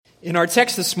In our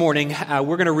text this morning,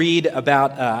 we're going to read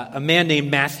about a man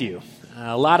named Matthew.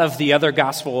 A lot of the other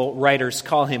gospel writers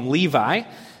call him Levi,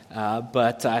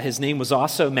 but his name was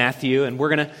also Matthew, and we're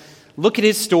going to look at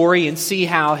his story and see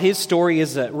how his story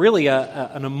is really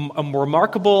a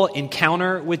remarkable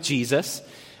encounter with Jesus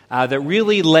that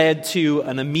really led to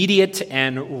an immediate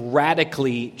and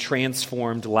radically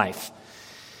transformed life.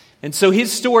 And so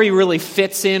his story really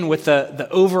fits in with the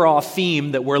overall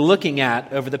theme that we're looking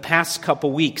at over the past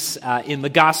couple weeks in the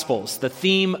Gospels, the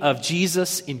theme of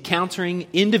Jesus encountering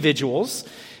individuals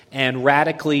and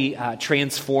radically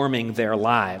transforming their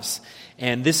lives.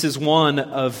 And this is one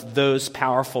of those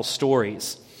powerful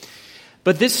stories.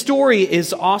 But this story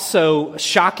is also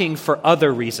shocking for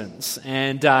other reasons.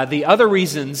 And the other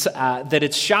reasons that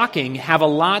it's shocking have a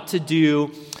lot to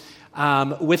do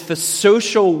with the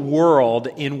social world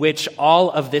in which all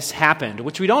of this happened,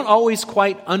 which we don't always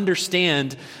quite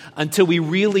understand until we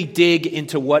really dig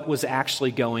into what was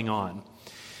actually going on.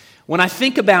 When I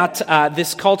think about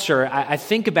this culture, I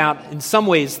think about, in some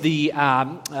ways, the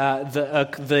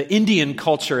Indian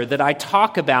culture that I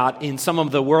talk about in some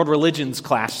of the world religions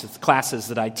classes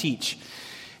that I teach.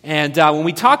 And when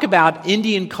we talk about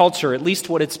Indian culture, at least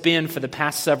what it's been for the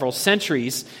past several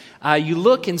centuries, you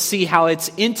look and see how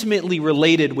it's intimately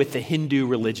related with the Hindu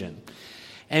religion.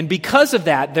 And because of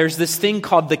that, there's this thing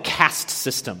called the caste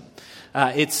system.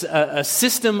 It's a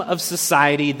system of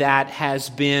society that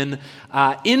has been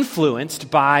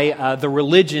influenced by the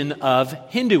religion of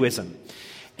Hinduism.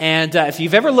 And if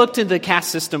you've ever looked into the caste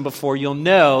system before, you'll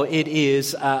know it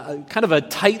is kind of a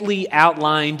tightly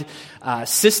outlined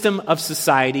system of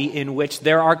society in which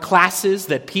there are classes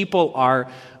that people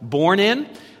are born in.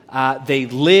 They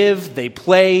live, they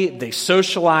play, they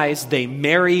socialize, they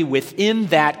marry within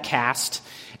that caste,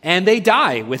 and they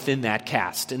die within that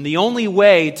caste. And the only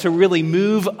way to really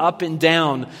move up and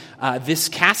down this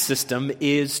caste system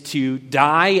is to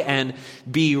die and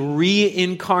be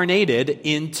reincarnated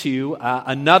into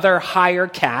another higher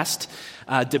caste,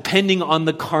 depending on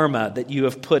the karma that you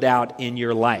have put out in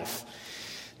your life.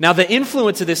 Now, the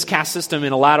influence of this caste system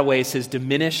in a lot of ways has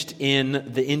diminished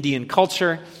in the Indian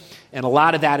culture. And a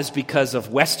lot of that is because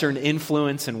of Western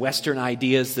influence and Western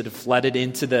ideas that have flooded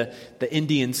into the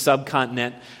Indian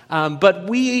subcontinent. But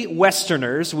we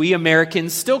Westerners, we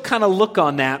Americans, still kind of look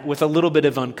on that with a little bit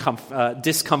of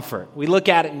discomfort. We look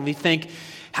at it and we think,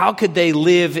 how could they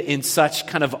live in such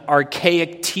kind of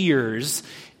archaic tiers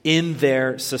in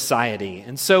their society?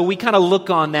 And so we kind of look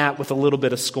on that with a little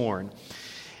bit of scorn.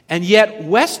 And yet,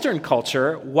 Western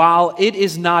culture, while it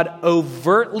is not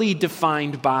overtly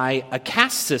defined by a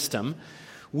caste system,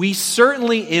 we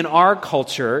certainly in our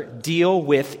culture deal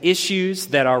with issues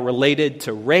that are related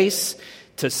to race,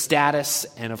 to status,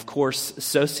 and of course,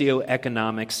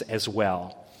 socioeconomics as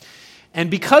well.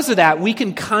 And because of that, we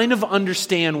can kind of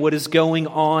understand what is going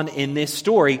on in this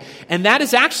story, and that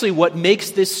is actually what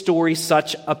makes this story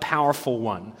such a powerful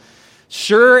one.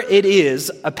 Sure, it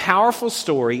is a powerful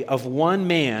story of one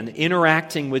man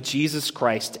interacting with Jesus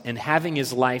Christ and having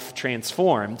his life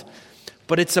transformed,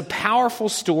 but it's a powerful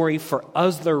story for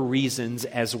other reasons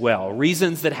as well,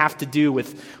 reasons that have to do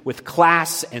with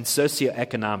class and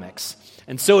socioeconomics.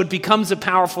 And so it becomes a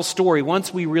powerful story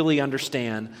once we really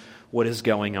understand what is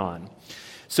going on.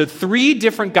 So 3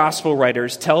 different gospel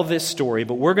writers tell this story,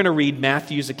 but we're going to read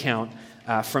Matthew's account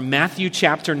from Matthew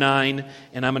chapter 9,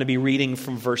 and I'm going to be reading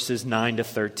from verses 9 to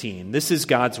 13. This is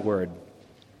God's word.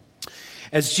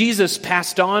 As Jesus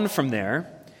passed on from there,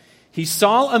 he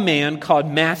saw a man called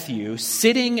Matthew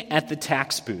sitting at the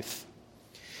tax booth.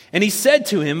 And he said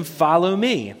to him, "Follow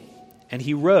me." And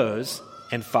he rose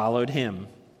and followed him.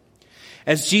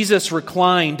 As Jesus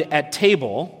reclined at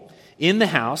table in the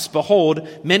house, behold,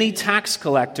 many tax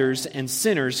collectors and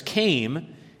sinners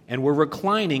came and were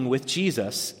reclining with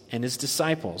Jesus and his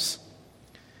disciples.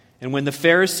 And when the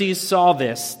Pharisees saw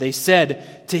this, they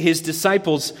said to his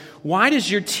disciples, "Why does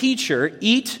your teacher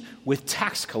eat with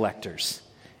tax collectors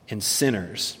and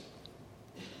sinners?"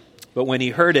 But when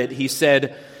he heard it, he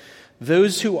said,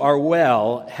 "Those who are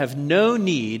well have no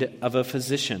need of a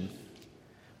physician,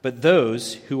 but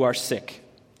those who are sick.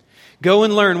 Go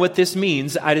and learn what this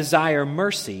means. I desire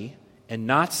mercy and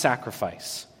not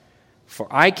sacrifice, for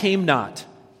I came not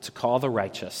to call the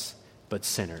righteous, but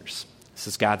sinners." This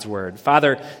is God's word.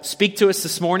 Father, speak to us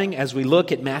this morning as we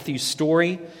look at Matthew's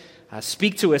story.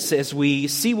 Speak to us as we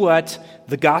see what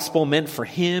the gospel meant for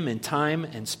him in time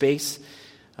and space,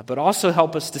 but also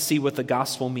help us to see what the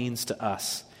gospel means to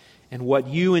us and what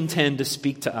you intend to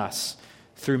speak to us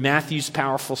through Matthew's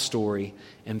powerful story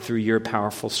and through your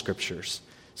powerful scriptures.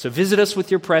 So visit us with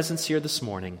your presence here this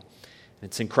morning.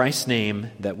 It's in Christ's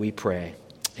name that we pray.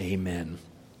 Amen.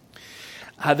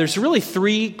 There's really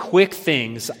three quick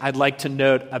things I'd like to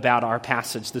note about our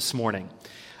passage this morning.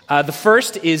 The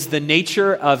first is the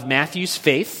nature of Matthew's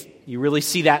faith. You really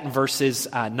see that in verses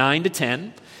 9 to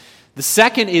 10. The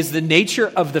second is the nature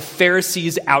of the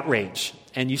Pharisees' outrage,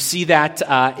 and you see that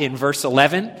in verse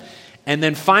 11. And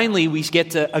then finally, we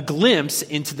get a glimpse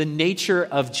into the nature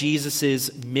of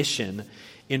Jesus' mission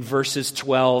in verses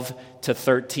 12 to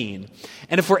 13.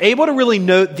 And if we're able to really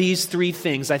note these three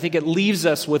things, I think it leaves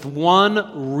us with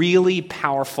one really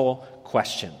powerful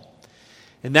question.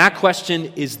 And that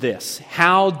question is this: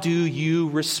 how do you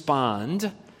respond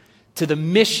to the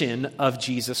mission of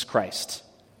Jesus Christ?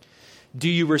 Do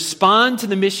you respond to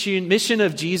the mission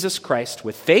of Jesus Christ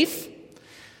with faith?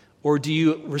 Or do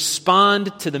you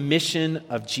respond to the mission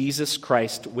of Jesus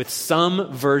Christ with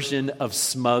some version of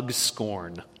smug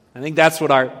scorn? I think that's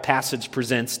what our passage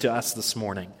presents to us this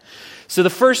morning. So the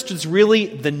first is really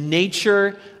the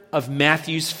nature of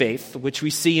Matthew's faith, which we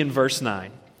see in verse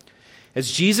 9.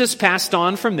 As Jesus passed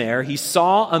on from there, he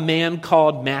saw a man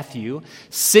called Matthew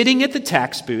sitting at the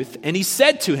tax booth, and he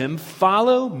said to him,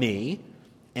 "Follow me."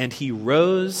 And he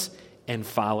rose and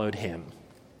followed him.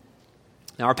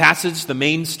 Now our passage, the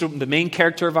main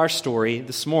character of our story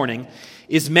this morning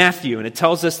is Matthew, and it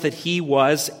tells us that he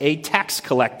was a tax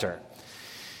collector.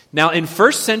 Now in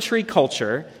first century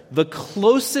culture, the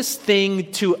closest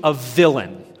thing to a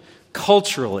villain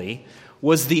culturally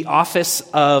was the office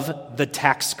of the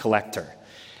tax collector.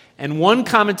 And one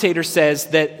commentator says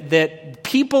that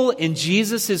people in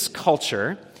Jesus'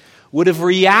 culture would have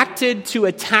reacted to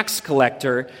a tax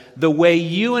collector the way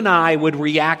you and I would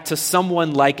react to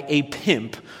someone like a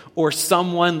pimp or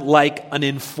someone like an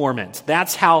informant.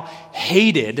 That's how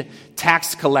hated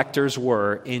tax collectors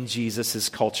were in Jesus'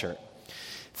 culture.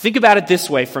 Think about it this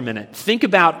way for a minute. Think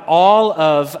about all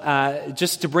of,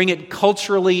 just to bring it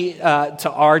culturally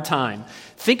to our time,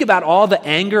 think about all the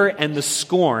anger and the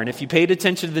scorn. If you paid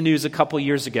attention to the news a couple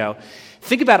years ago,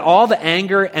 think about all the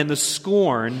anger and the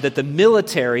scorn that the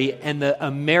military and the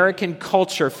American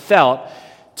culture felt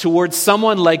towards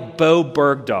someone like Bo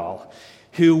Bergdahl,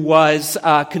 who was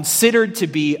considered to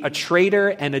be a traitor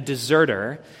and a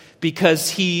deserter because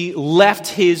he left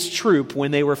his troop when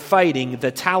they were fighting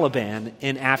the Taliban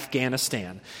in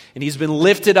Afghanistan. And he's been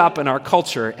lifted up in our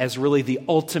culture as really the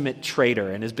ultimate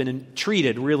traitor and has been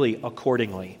treated really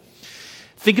accordingly.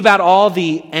 Think about all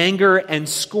the anger and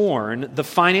scorn the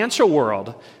financial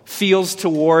world feels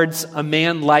towards a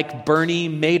man like Bernie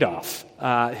Madoff,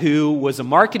 who was a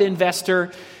market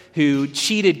investor who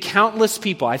cheated countless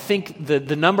people. I think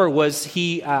the number was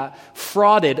he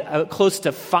frauded close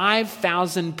to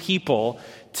 5,000 people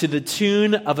to the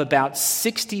tune of about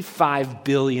 $65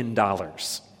 billion.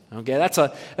 Okay, that's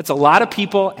a lot of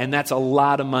people, and that's a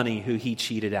lot of money who he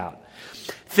cheated out.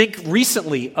 Think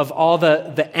recently of all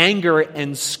the anger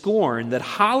and scorn that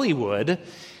Hollywood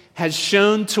has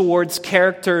shown towards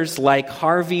characters like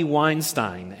Harvey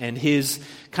Weinstein and his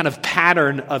kind of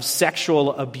pattern of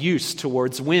sexual abuse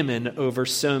towards women over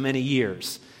so many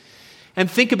years. And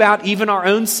think about even our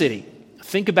own city.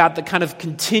 Think about the kind of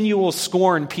continual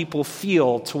scorn people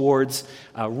feel towards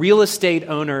real estate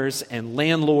owners and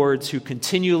landlords who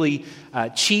continually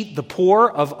cheat the poor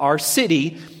of our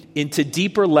city into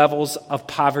deeper levels of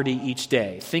poverty each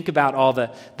day. Think about all the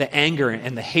anger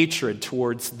and the hatred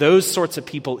towards those sorts of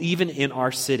people, even in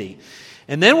our city.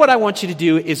 And then what I want you to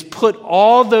do is put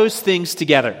all those things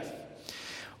together.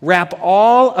 Wrap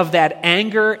all of that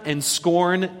anger and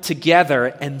scorn together,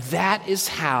 and that is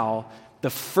how the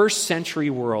first century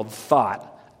world thought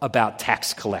about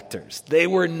tax collectors. They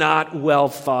were not well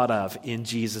thought of in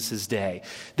Jesus' day.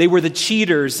 They were the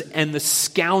cheaters and the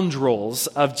scoundrels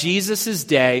of Jesus'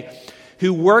 day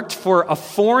who worked for a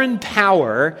foreign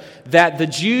power that the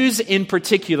Jews in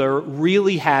particular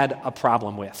really had a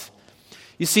problem with.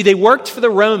 You see, they worked for the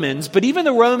Romans, but even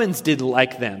the Romans didn't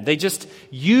like them. They just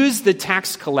used the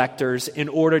tax collectors in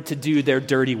order to do their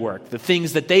dirty work, the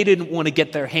things that they didn't want to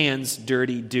get their hands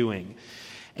dirty doing.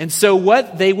 And so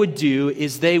what they would do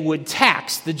is they would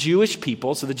tax the Jewish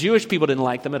people. So the Jewish people didn't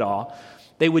like them at all.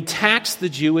 They would tax the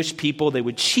Jewish people. They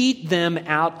would cheat them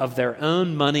out of their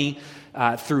own money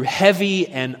through heavy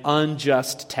and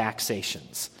unjust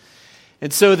taxations.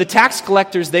 And so the tax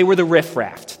collectors, they were the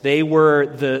riffraff. They were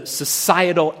the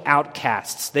societal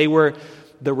outcasts. They were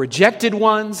the rejected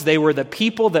ones. They were the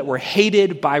people that were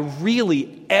hated by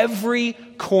really every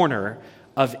corner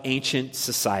of ancient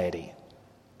society.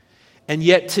 And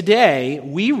yet today,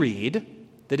 we read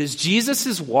that as Jesus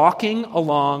is walking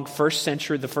along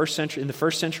in the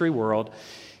first century world,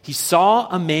 he saw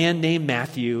a man named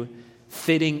Matthew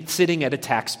sitting at a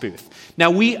tax booth.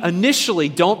 Now, we initially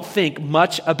don't think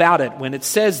much about it when it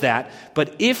says that,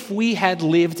 but if we had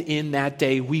lived in that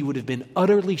day, we would have been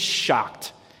utterly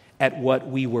shocked at what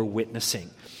we were witnessing.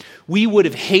 We would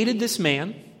have hated this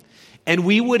man, and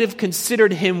we would have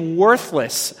considered him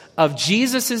worthless of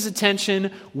Jesus'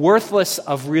 attention, worthless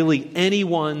of really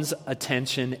anyone's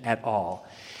attention at all.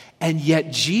 And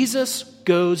yet Jesus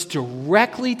goes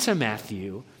directly to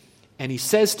Matthew, and he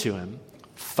says to him,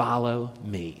 "Follow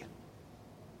me."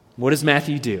 What does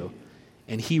Matthew do?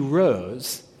 And he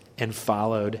rose and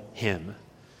followed him.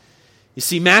 You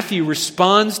see, Matthew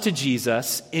responds to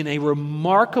Jesus in a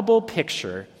remarkable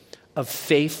picture of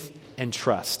faith and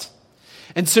trust.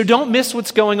 And so don't miss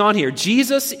what's going on here.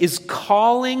 Jesus is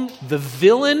calling the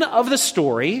villain of the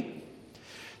story,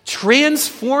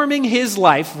 transforming his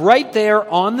life right there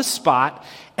on the spot,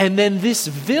 and then this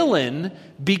villain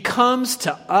becomes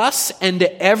to us and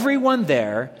to everyone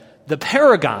there the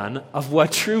paragon of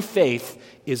what true faith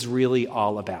is really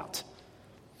all about.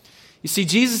 You see,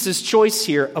 Jesus' choice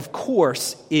here, of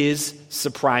course, is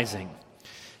surprising.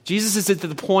 Jesus is at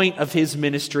the point of his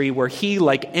ministry where he,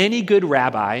 like any good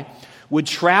rabbi, would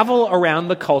travel around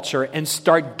the culture and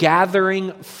start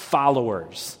gathering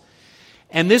followers.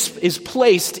 And this is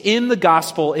placed in the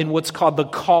gospel in what's called the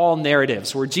call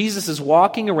narratives, where Jesus is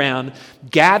walking around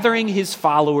gathering his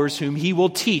followers whom he will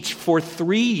teach for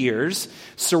 3 years,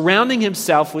 surrounding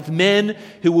himself with men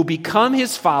who will become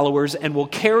his followers and will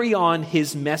carry on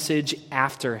his message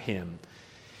after him.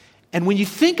 And when you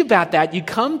think about that, you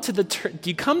come to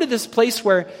this place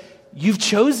where you've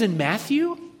chosen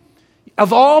Matthew.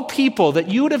 Of all people that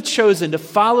you would have chosen to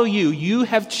follow you, you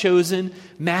have chosen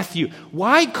Matthew.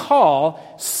 Why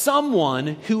call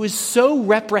someone who is so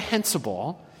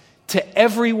reprehensible to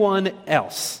everyone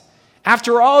else?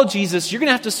 After all, Jesus, you're going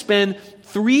to have to spend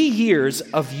 3 years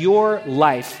of your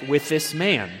life with this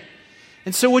man.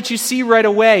 And so what you see right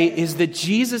away is that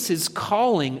Jesus'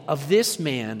 calling of this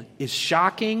man is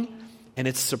shocking and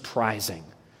it's surprising.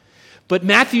 But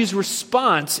Matthew's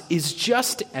response is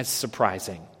just as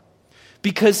surprising,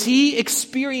 because he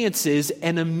experiences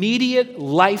an immediate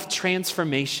life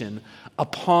transformation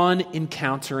upon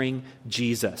encountering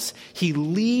Jesus. He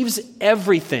leaves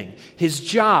everything, his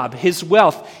job, his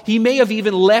wealth. He may have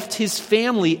even left his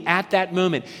family at that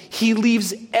moment. He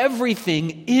leaves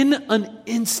everything in an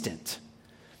instant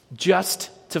just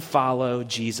to follow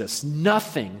Jesus.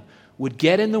 Nothing would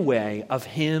get in the way of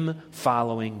him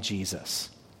following Jesus.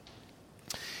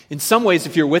 In some ways,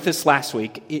 if you're with us last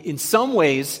week, in some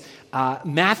ways,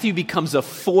 Matthew becomes a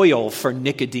foil for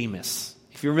Nicodemus.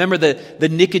 If you remember the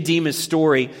Nicodemus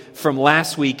story from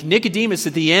last week, Nicodemus,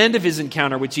 at the end of his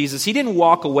encounter with Jesus, he didn't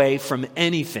walk away from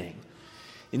anything.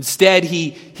 Instead,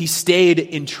 he stayed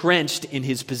entrenched in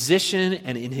his position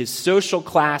and in his social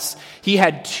class. He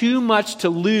had too much to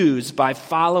lose by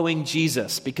following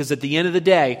Jesus, because at the end of the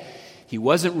day, he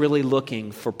wasn't really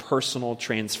looking for personal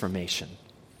transformation.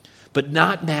 But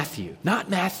not Matthew.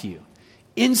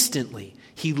 Instantly,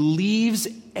 he leaves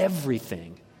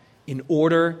everything in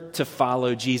order to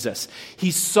follow Jesus.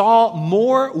 He saw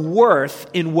more worth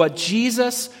in what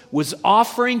Jesus was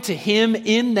offering to him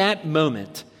in that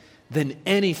moment than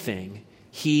anything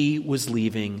he was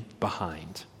leaving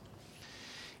behind.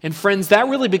 And friends, that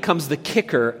really becomes the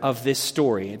kicker of this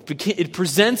story. It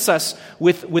presents us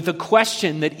with a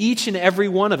question that each and every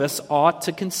one of us ought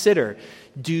to consider.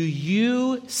 Do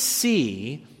you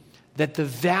see that the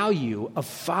value of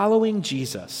following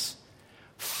Jesus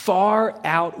far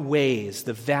outweighs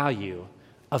the value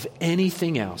of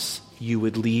anything else you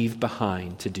would leave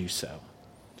behind to do so?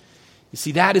 You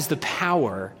see, that is the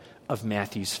power of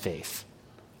Matthew's faith.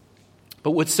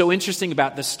 But what's so interesting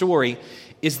about this story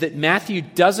is that Matthew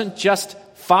doesn't just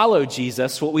follow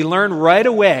Jesus. What we learn right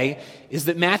away is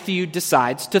that Matthew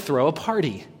decides to throw a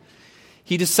party.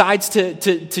 He decides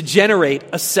to generate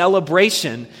a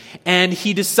celebration, and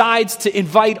he decides to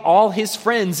invite all his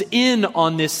friends in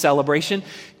on this celebration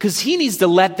because he needs to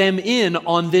let them in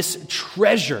on this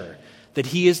treasure that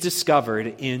he has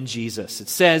discovered in Jesus. It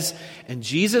says, "And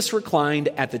Jesus reclined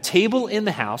at the table in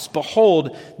the house.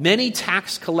 Behold, many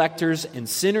tax collectors and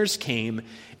sinners came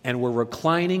and were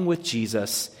reclining with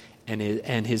Jesus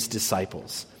and his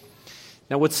disciples."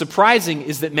 Now, what's surprising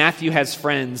is that Matthew has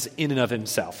friends in and of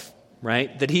himself,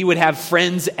 right? That he would have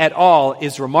friends at all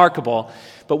is remarkable.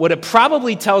 But what it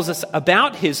probably tells us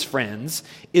about his friends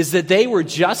is that they were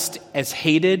just as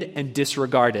hated and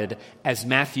disregarded as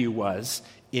Matthew was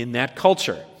in that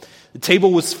culture. The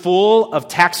table was full of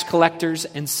tax collectors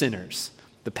and sinners.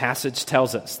 The passage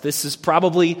tells us this is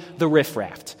probably the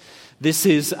riffraff. This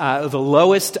is the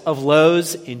lowest of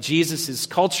lows in Jesus'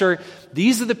 culture.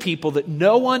 These are the people that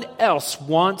no one else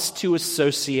wants to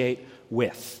associate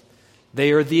with.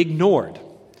 They are the ignored.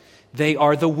 They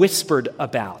are the whispered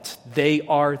about. They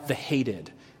are the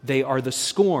hated. They are the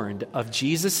scorned of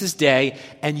Jesus' day.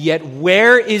 And yet,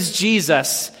 where is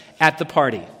Jesus at the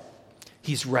party?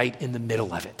 He's right in the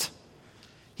middle of it.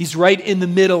 He's right in the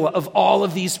middle of all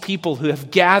of these people who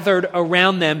have gathered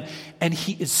around them, and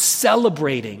he is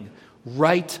celebrating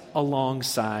right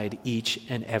alongside each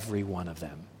and every one of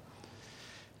them.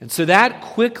 And so that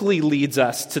quickly leads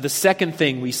us to the second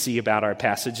thing we see about our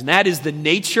passage, and that is the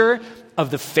nature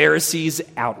of the Pharisees'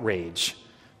 outrage.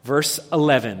 Verse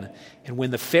 11, and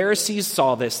when the Pharisees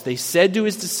saw this, they said to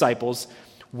his disciples,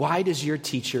 "Why does your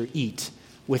teacher eat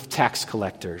with tax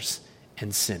collectors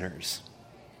and sinners?"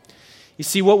 You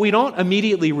see, what we don't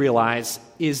immediately realize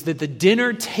is that the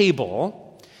dinner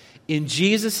table in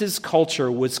Jesus'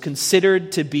 culture was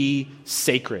considered to be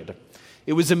sacred.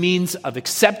 It was a means of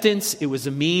acceptance. It was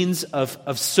a means of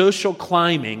social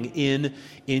climbing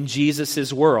in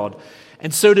Jesus' world.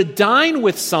 And so to dine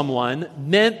with someone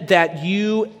meant that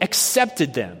you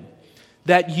accepted them,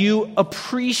 that you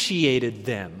appreciated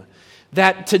them,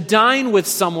 that to dine with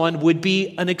someone would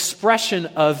be an expression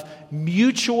of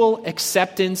mutual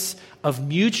acceptance, of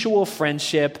mutual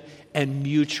friendship, and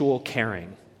mutual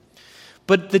caring.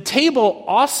 But the table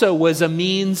also was a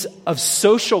means of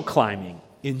social climbing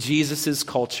in Jesus'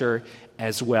 culture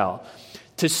as well.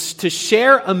 To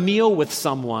share a meal with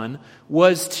someone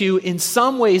was to, in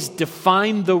some ways,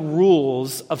 define the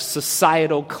rules of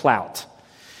societal clout.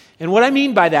 And what I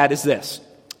mean by that is this.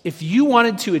 If you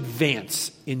wanted to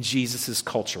advance in Jesus'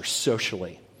 culture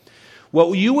socially,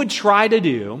 what you would try to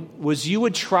do was you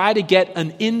would try to get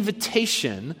an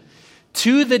invitation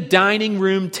to the dining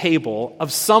room table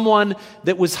of someone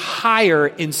that was higher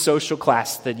in social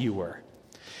class than you were.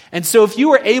 And so if you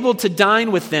were able to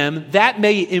dine with them, that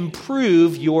may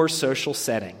improve your social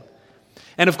setting.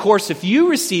 And of course, if you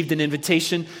received an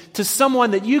invitation to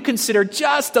someone that you consider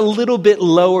just a little bit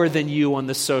lower than you on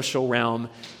the social realm,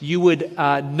 you would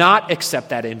not accept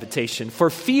that invitation for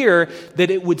fear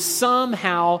that it would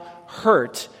somehow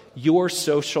hurt your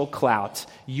social clout,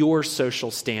 your social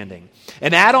standing.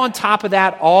 And add on top of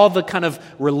that all the kind of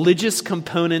religious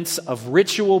components of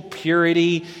ritual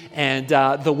purity and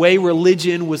the way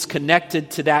religion was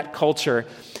connected to that culture.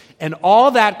 And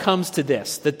all that comes to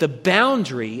this, that the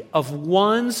boundary of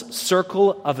one's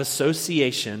circle of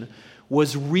association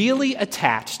was really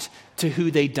attached to who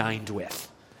they dined with,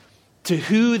 to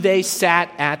who they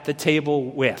sat at the table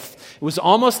with. It was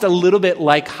almost a little bit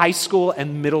like high school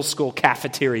and middle school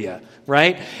cafeteria,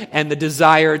 right? And the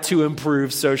desire to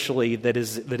improve socially that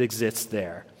exists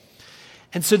there.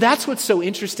 And so that's what's so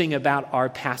interesting about our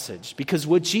passage, because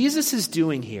what Jesus is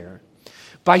doing here,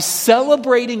 by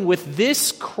celebrating with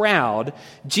this crowd,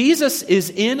 Jesus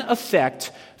is in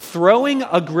effect throwing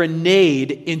a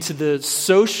grenade into the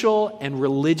social and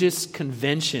religious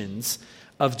conventions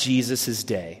of Jesus'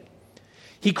 day.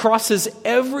 He crosses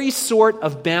every sort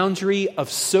of boundary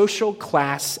of social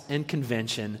class and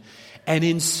convention, and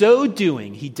in so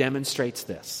doing, he demonstrates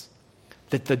this,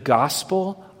 that the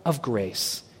gospel of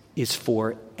grace is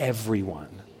for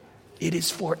everyone. It is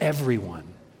for everyone.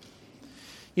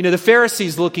 You know, the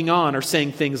Pharisees looking on are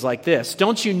saying things like this.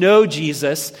 Don't you know,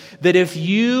 Jesus, that if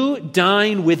you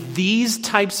dine with these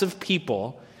types of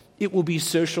people, it will be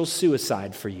social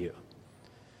suicide for you.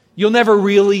 You'll never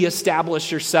really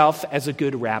establish yourself as a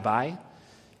good rabbi.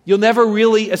 You'll never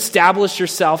really establish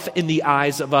yourself in the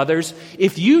eyes of others.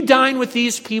 If you dine with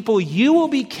these people, you will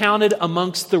be counted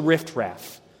amongst the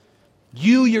riffraff.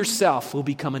 You yourself will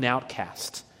become an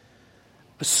outcast,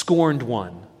 a scorned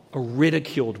one, a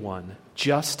ridiculed one,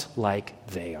 just like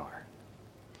they are.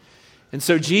 And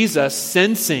so Jesus,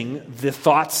 sensing the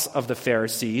thoughts of the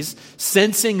Pharisees,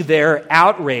 sensing their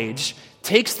outrage,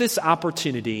 takes this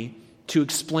opportunity to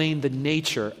explain the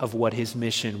nature of what his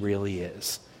mission really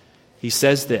is. He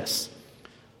says this,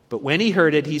 but when he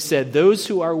heard it, he said, "Those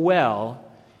who are well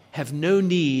have no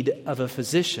need of a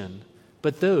physician,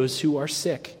 but those who are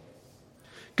sick.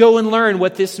 Go and learn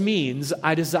what this means.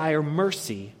 I desire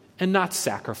mercy and not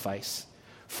sacrifice.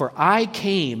 For I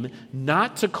came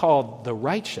not to call the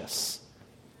righteous,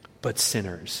 but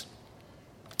sinners."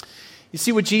 You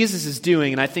see what Jesus is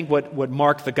doing, and I think what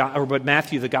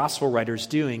Matthew, the gospel writer, is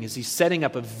doing, is he's setting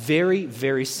up a very,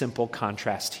 very simple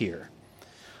contrast here.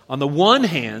 On the one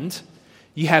hand,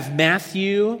 you have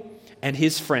Matthew and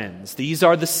his friends. These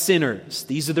are the sinners.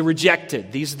 These are the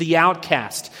rejected. These are the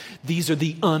outcast. These are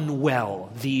the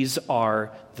unwell. These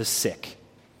are the sick.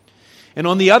 And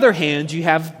on the other hand, you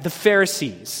have the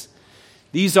Pharisees.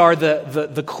 These are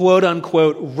the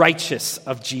quote-unquote righteous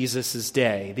of Jesus'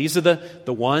 day. These are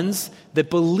the ones that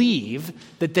believe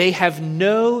that they have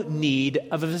no need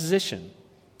of a physician.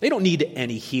 They don't need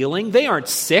any healing. They aren't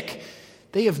sick.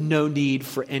 They have no need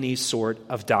for any sort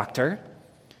of doctor.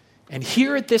 And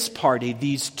here at this party,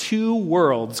 these two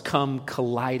worlds come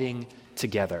colliding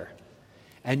together.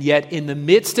 And yet in the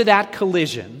midst of that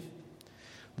collision,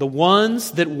 the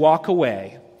ones that walk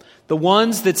away, the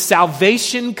ones that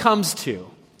salvation comes to,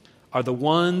 are the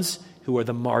ones who are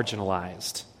the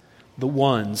marginalized, the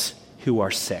ones who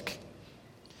are sick.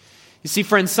 You see,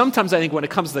 friends, sometimes I think when it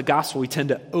comes to the gospel, we tend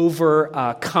to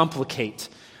overcomplicate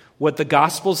what the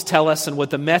Gospels tell us and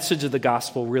what the message of the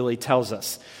gospel really tells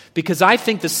us. Because I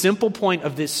think the simple point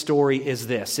of this story is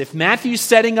this. If Matthew's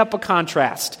setting up a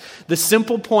contrast, the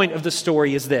simple point of the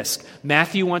story is this.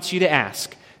 Matthew wants you to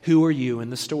ask, who are you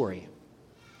in the story?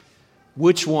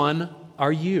 Which one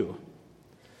are you?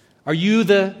 Are you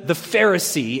the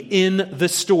Pharisee in the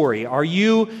story? Are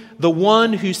you the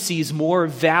one who sees more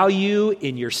value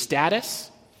in your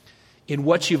status, in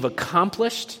what you've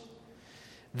accomplished,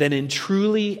 than in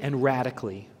truly and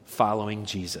radically following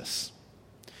Jesus?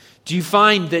 Do you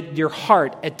find that your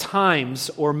heart at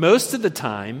times, or most of the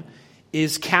time,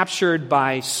 is captured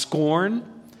by scorn,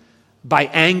 by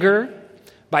anger,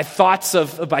 by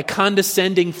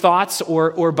condescending thoughts,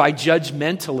 or by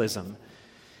judgmentalism?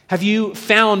 Have you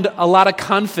found a lot of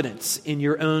confidence in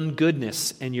your own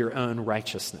goodness and your own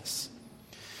righteousness?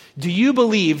 Do you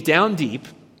believe down deep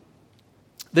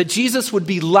that Jesus would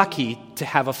be lucky to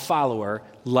have a follower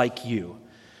like you?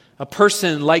 A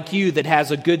person like you that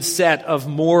has a good set of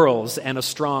morals and a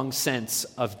strong sense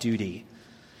of duty.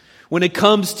 When it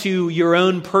comes to your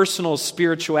own personal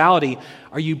spirituality,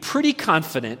 are you pretty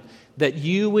confident that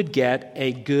you would get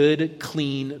a good,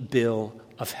 clean bill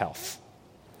of health?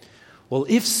 Well,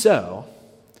 if so,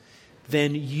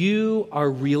 then you are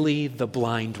really the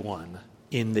blind one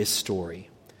in this story.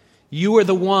 You are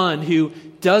the one who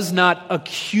does not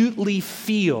acutely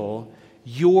feel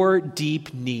your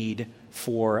deep need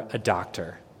for a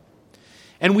doctor.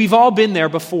 And we've all been there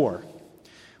before.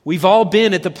 We've all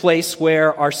been at the place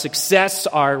where our success,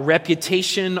 our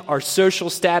reputation, our social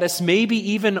status,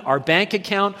 maybe even our bank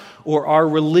account or our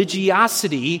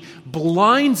religiosity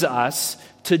blinds us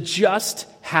to just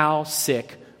how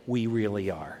sick we really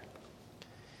are.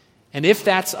 And if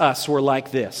that's us, we're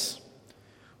like this.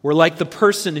 We're like the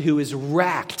person who is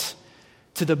racked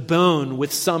to the bone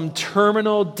with some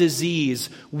terminal disease,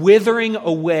 withering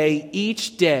away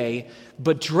each day,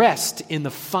 but dressed in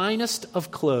the finest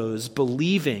of clothes,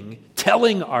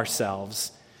 telling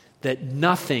ourselves that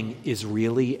nothing is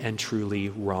really and truly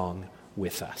wrong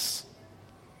with us.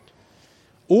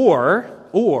 Or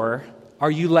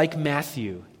are you like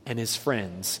Matthew and his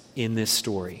friends in this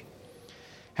story?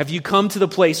 Have you come to the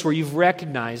place where you've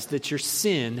recognized that your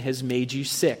sin has made you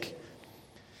sick?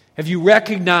 Have you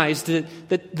recognized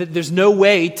that there's no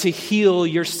way to heal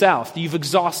yourself? You've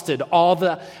exhausted all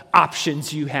the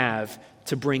options you have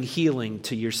to bring healing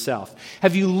to yourself.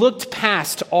 Have you looked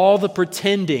past all the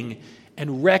pretending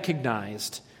and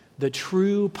recognized the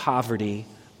true poverty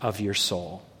of your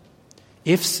soul?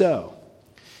 If so,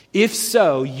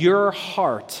 your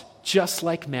heart, just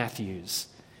like Matthew's,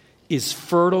 is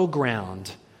fertile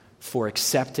ground for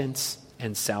acceptance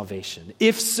and salvation.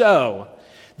 If so,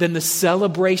 then the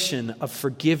celebration of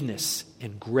forgiveness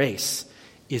and grace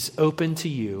is open to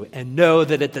you, and know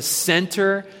that at the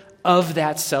center of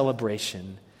that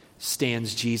celebration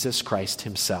stands Jesus Christ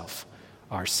himself,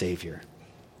 our Savior.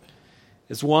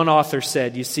 As one author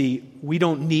said, you see, we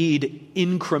don't need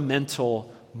incremental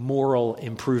moral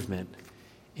improvement.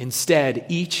 Instead,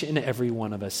 each and every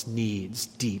one of us needs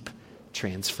deep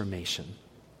transformation.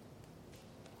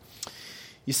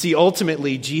 You see,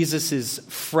 ultimately, Jesus'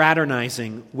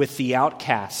 fraternizing with the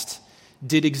outcast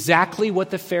did exactly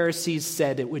what the Pharisees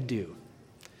said it would do.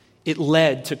 It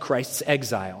led to Christ's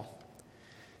exile.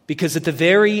 Because at the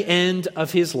very end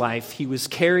of his life, he was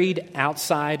carried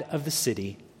outside of the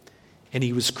city and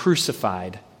he was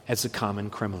crucified as a common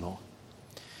criminal.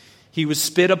 He was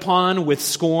spit upon with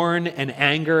scorn and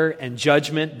anger and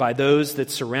judgment by those that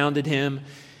surrounded him.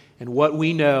 And what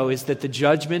we know is that the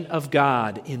judgment of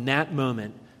God in that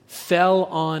moment fell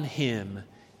on him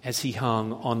as he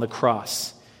hung on the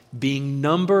cross, being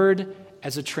numbered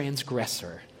as a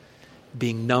transgressor,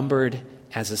 being numbered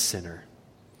as a sinner.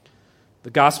 The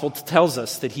gospel tells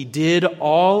us that he did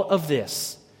all of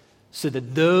this so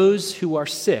that those who are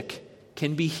sick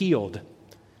can be healed,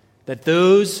 that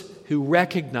those who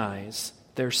recognize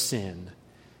their sin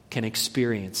can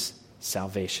experience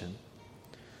salvation.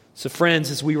 So friends,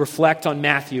 as we reflect on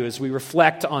Matthew, as we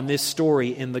reflect on this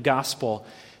story in the gospel,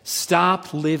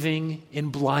 stop living in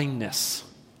blindness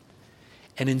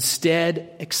and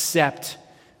instead accept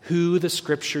who the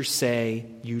scriptures say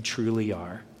you truly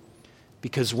are.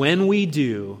 Because when we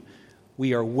do,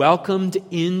 we are welcomed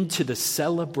into the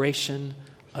celebration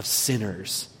of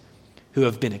sinners who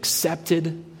have been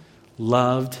accepted,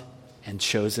 loved, and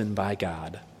chosen by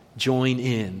God. Join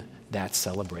in that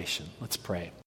celebration. Let's pray.